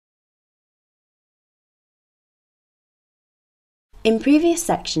In previous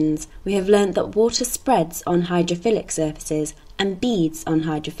sections, we have learnt that water spreads on hydrophilic surfaces and beads on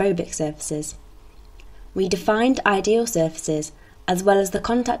hydrophobic surfaces. We defined ideal surfaces as well as the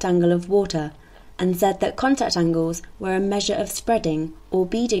contact angle of water and said that contact angles were a measure of spreading or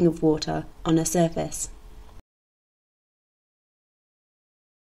beading of water on a surface.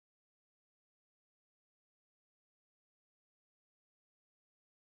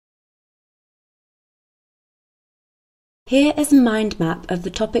 Here is a mind map of the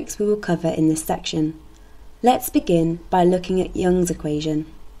topics we will cover in this section. Let's begin by looking at Young's equation.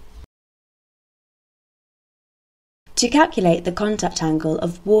 To calculate the contact angle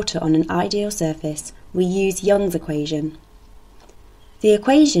of water on an ideal surface, we use Young's equation. The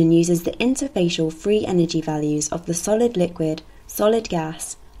equation uses the interfacial free energy values of the solid-liquid,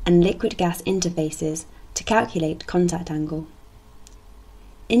 solid-gas, and liquid-gas interfaces to calculate contact angle.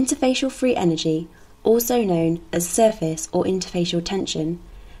 Interfacial free energy, also known as surface or interfacial tension,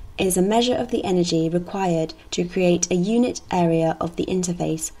 is a measure of the energy required to create a unit area of the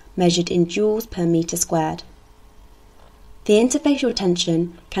interface measured in joules per metre squared. The interfacial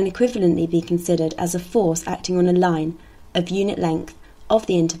tension can equivalently be considered as a force acting on a line of unit length of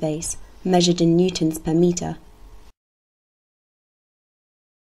the interface measured in newtons per metre.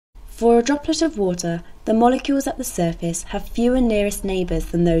 For a droplet of water, the molecules at the surface have fewer nearest neighbours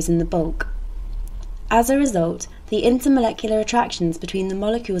than those in the bulk. As a result, the intermolecular attractions between the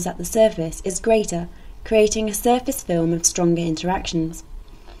molecules at the surface is greater, creating a surface film of stronger interactions.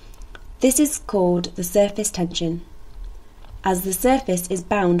 This is called the surface tension, as the surface is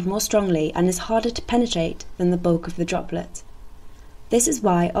bound more strongly and is harder to penetrate than the bulk of the droplet. This is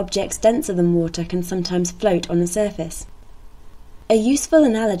why objects denser than water can sometimes float on a surface. A useful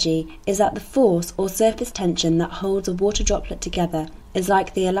analogy is that the force or surface tension that holds a water droplet together is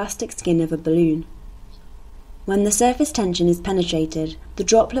like the elastic skin of a balloon. When the surface tension is penetrated, the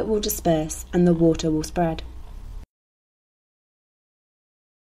droplet will disperse and the water will spread.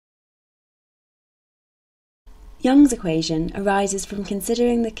 Young's equation arises from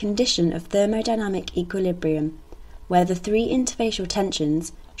considering the condition of thermodynamic equilibrium, where the three interfacial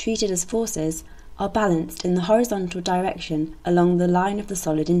tensions, treated as forces, are balanced in the horizontal direction along the line of the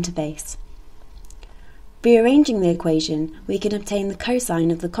solid interface. Rearranging the equation, we can obtain the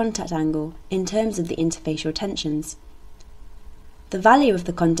cosine of the contact angle in terms of the interfacial tensions. The value of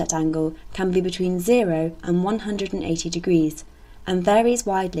the contact angle can be between 0 and 180 degrees and varies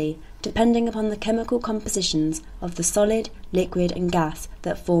widely depending upon the chemical compositions of the solid, liquid and gas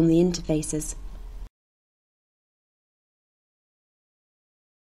that form the interfaces.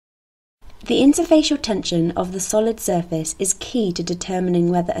 The interfacial tension of the solid surface is key to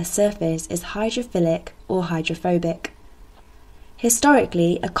determining whether a surface is hydrophilic or hydrophobic.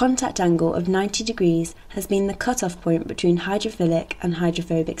 Historically, a contact angle of 90 degrees has been the cut-off point between hydrophilic and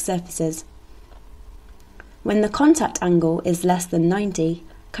hydrophobic surfaces. When the contact angle is less than 90,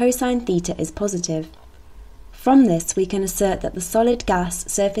 cosine theta is positive. From this, we can assert that the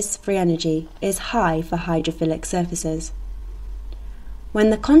solid-gas surface free energy is high for hydrophilic surfaces. When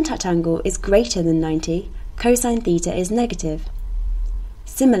the contact angle is greater than 90, cosine theta is negative.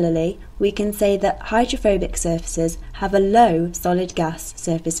 Similarly, we can say that hydrophobic surfaces have a low solid-gas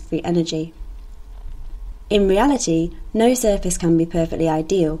surface free energy. In reality, no surface can be perfectly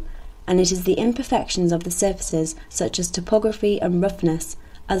ideal, and it is the imperfections of the surfaces such as topography and roughness,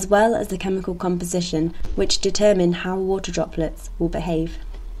 as well as the chemical composition, which determine how water droplets will behave.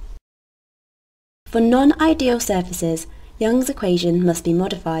 For non-ideal surfaces, Young's equation must be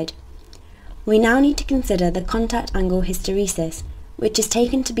modified. We now need to consider the contact angle hysteresis, which is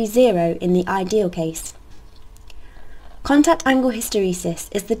taken to be 0 in the ideal case. Contact angle hysteresis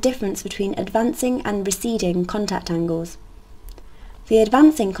is the difference between advancing and receding contact angles. The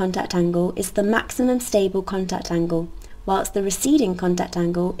advancing contact angle is the maximum stable contact angle, whilst the receding contact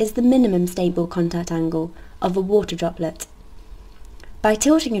angle is the minimum stable contact angle of a water droplet. By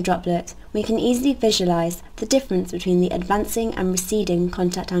tilting a droplet, we can easily visualize the difference between the advancing and receding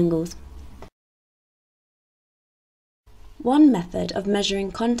contact angles. One method of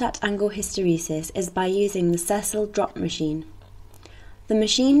measuring contact angle hysteresis is by using the Cecil drop machine. The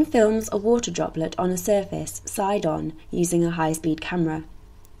machine films a water droplet on a surface side-on using a high-speed camera.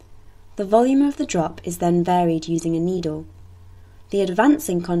 The volume of the drop is then varied using a needle. The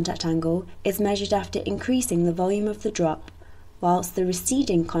advancing contact angle is measured after increasing the volume of the drop, whilst the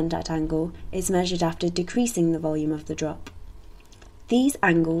receding contact angle is measured after decreasing the volume of the drop. These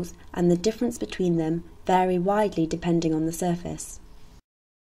angles and the difference between them vary widely depending on the surface.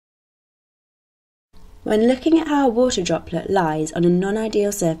 When looking at how a water droplet lies on a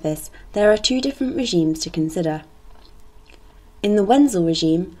non-ideal surface, there are two different regimes to consider. In the Wenzel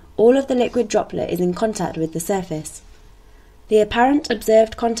regime, all of the liquid droplet is in contact with the surface. The apparent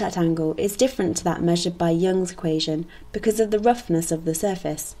observed contact angle is different to that measured by Young's equation because of the roughness of the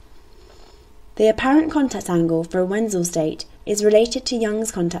surface. The apparent contact angle for a Wenzel state is related to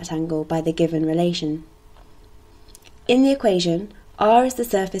Young's contact angle by the given relation. In the equation, R is the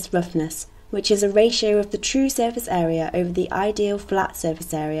surface roughness, which is a ratio of the true surface area over the ideal flat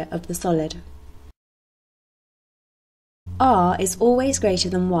surface area of the solid. R is always greater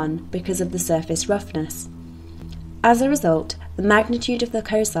than 1 because of the surface roughness. As a result, the magnitude of the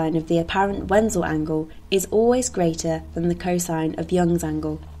cosine of the apparent Wenzel angle is always greater than the cosine of Young's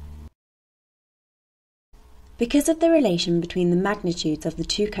angle. Because of the relation between the magnitudes of the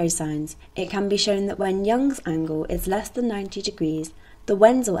two cosines, it can be shown that when Young's angle is less than 90 degrees, the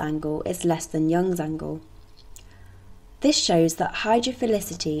Wenzel angle is less than Young's angle. This shows that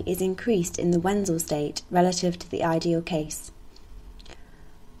hydrophilicity is increased in the Wenzel state relative to the ideal case.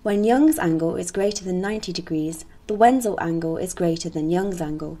 When Young's angle is greater than 90 degrees, the Wenzel angle is greater than Young's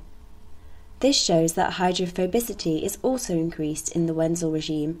angle. This shows that hydrophobicity is also increased in the Wenzel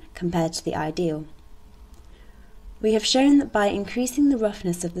regime compared to the ideal. We have shown that by increasing the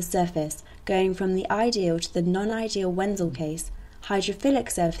roughness of the surface, going from the ideal to the non-ideal Wenzel case,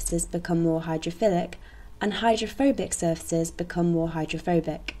 hydrophilic surfaces become more hydrophilic, and hydrophobic surfaces become more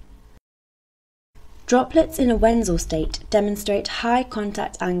hydrophobic. Droplets in a Wenzel state demonstrate high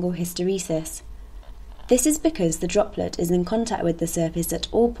contact angle hysteresis. This is because the droplet is in contact with the surface at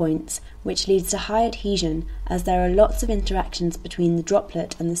all points, which leads to high adhesion as there are lots of interactions between the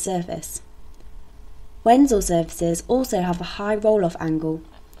droplet and the surface. Wenzel surfaces also have a high roll-off angle.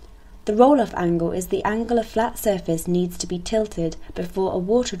 The roll-off angle is the angle a flat surface needs to be tilted before a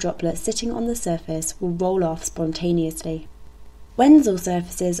water droplet sitting on the surface will roll off spontaneously. Wenzel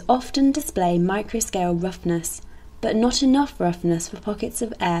surfaces often display microscale roughness, but not enough roughness for pockets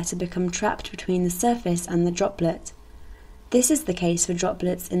of air to become trapped between the surface and the droplet. This is the case for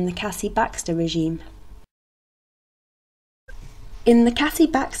droplets in the Cassie-Baxter regime. In the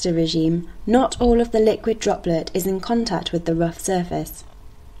Cassie-Baxter regime, not all of the liquid droplet is in contact with the rough surface.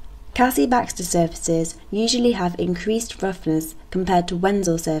 Cassie-Baxter surfaces usually have increased roughness compared to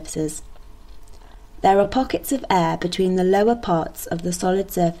Wenzel surfaces. There are pockets of air between the lower parts of the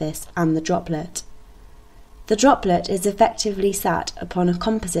solid surface and the droplet. The droplet is effectively sat upon a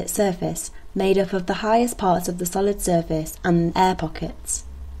composite surface made up of the highest parts of the solid surface and air pockets.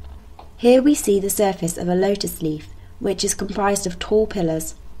 Here we see the surface of a lotus leaf, which is comprised of tall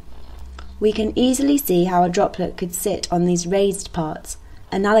pillars. We can easily see how a droplet could sit on these raised parts,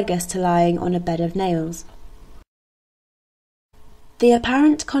 analogous to lying on a bed of nails. The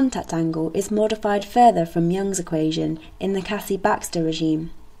apparent contact angle is modified further from Young's equation in the Cassie-Baxter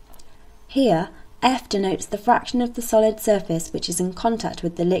regime. Here, F denotes the fraction of the solid surface which is in contact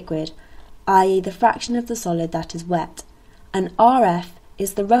with the liquid, i.e. the fraction of the solid that is wet, and RF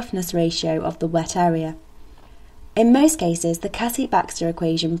is the roughness ratio of the wet area. In most cases, the Cassie-Baxter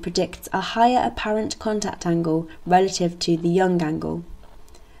equation predicts a higher apparent contact angle relative to the Young angle.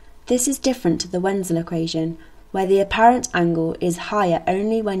 This is different to the Wenzel equation, where the apparent angle is higher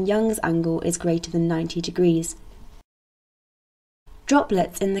only when Young's angle is greater than 90 degrees.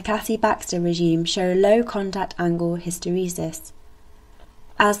 Droplets in the Cassie-Baxter regime show low contact angle hysteresis.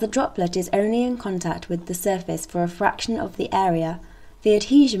 As the droplet is only in contact with the surface for a fraction of the area, the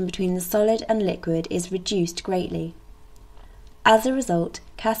adhesion between the solid and liquid is reduced greatly. As a result,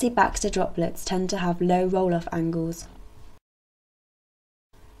 Cassie-Baxter droplets tend to have low roll-off angles.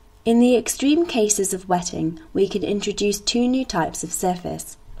 In the extreme cases of wetting, we can introduce two new types of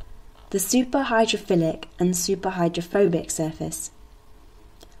surface: the superhydrophilic and superhydrophobic surface.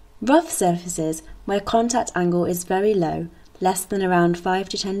 Rough surfaces, where contact angle is very low, less than around 5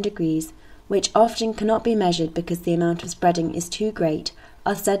 to 10 degrees, which often cannot be measured because the amount of spreading is too great,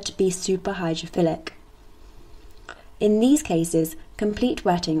 are said to be superhydrophilic. In these cases, complete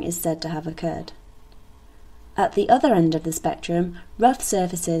wetting is said to have occurred. At the other end of the spectrum, rough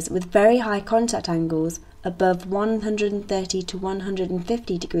surfaces with very high contact angles, above 130 to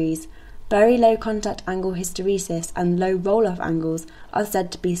 150 degrees, very low contact angle hysteresis and low roll-off angles are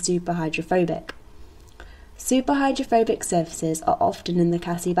said to be superhydrophobic. Superhydrophobic surfaces are often in the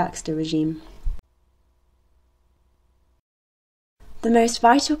Cassie-Baxter regime. The most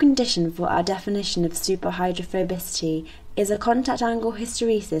vital condition for our definition of superhydrophobicity is a contact angle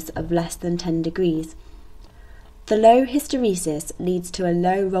hysteresis of less than 10 degrees. The low hysteresis leads to a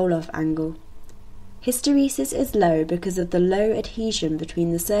low roll-off angle. Hysteresis is low because of the low adhesion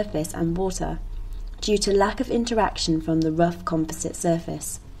between the surface and water, due to lack of interaction from the rough composite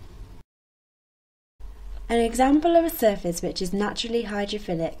surface. An example of a surface which is naturally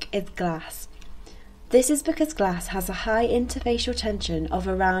hydrophilic is glass. This is because glass has a high interfacial tension of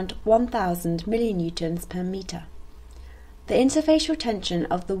around 1000 millinewtons per metre. The interfacial tension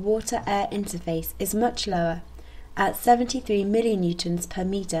of the water-air interface is much lower, at 73 millinewtons per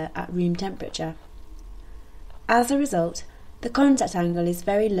metre at room temperature. As a result, the contact angle is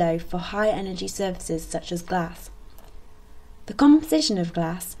very low for high-energy surfaces such as glass. The composition of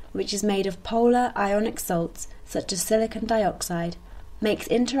glass, which is made of polar ionic salts such as silicon dioxide, makes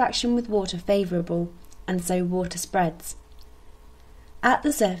interaction with water favourable, and so water spreads. At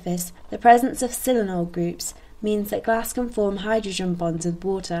the surface, the presence of silanol groups means that glass can form hydrogen bonds with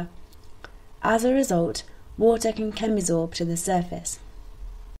water. As a result, water can chemisorb to the surface.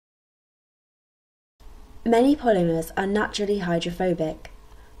 Many polymers are naturally hydrophobic.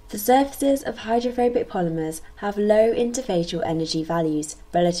 The surfaces of hydrophobic polymers have low interfacial energy values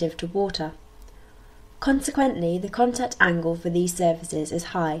relative to water. Consequently, the contact angle for these surfaces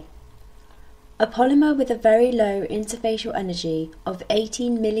is high. A polymer with a very low interfacial energy of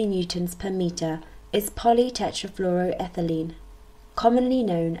 18 millinewtons per metre is polytetrafluoroethylene, commonly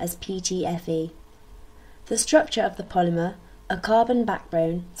known as PTFE. The structure of the polymer, a carbon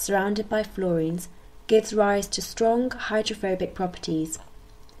backbone surrounded by fluorines, gives rise to strong hydrophobic properties.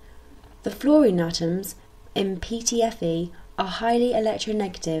 The fluorine atoms in PTFE are highly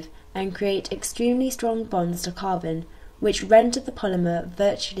electronegative and create extremely strong bonds to carbon, which render the polymer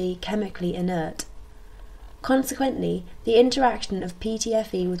virtually chemically inert. Consequently, the interaction of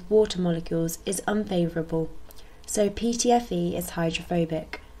PTFE with water molecules is unfavourable, so PTFE is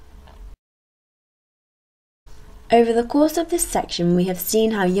hydrophobic. Over the course of this section, we have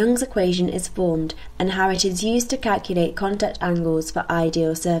seen how Young's equation is formed and how it is used to calculate contact angles for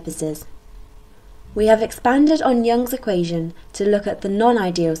ideal surfaces. We have expanded on Young's equation to look at the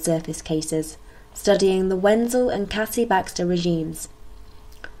non-ideal surface cases, studying the Wenzel and Cassie-Baxter regimes.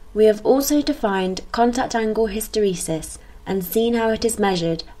 We have also defined contact angle hysteresis and seen how it is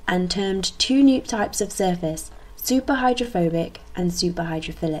measured and termed two new types of surface, superhydrophobic and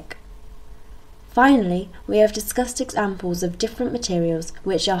superhydrophilic. Finally, we have discussed examples of different materials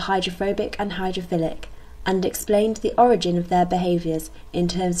which are hydrophobic and hydrophilic, and explained the origin of their behaviours in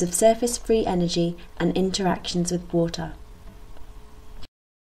terms of surface free energy and interactions with water.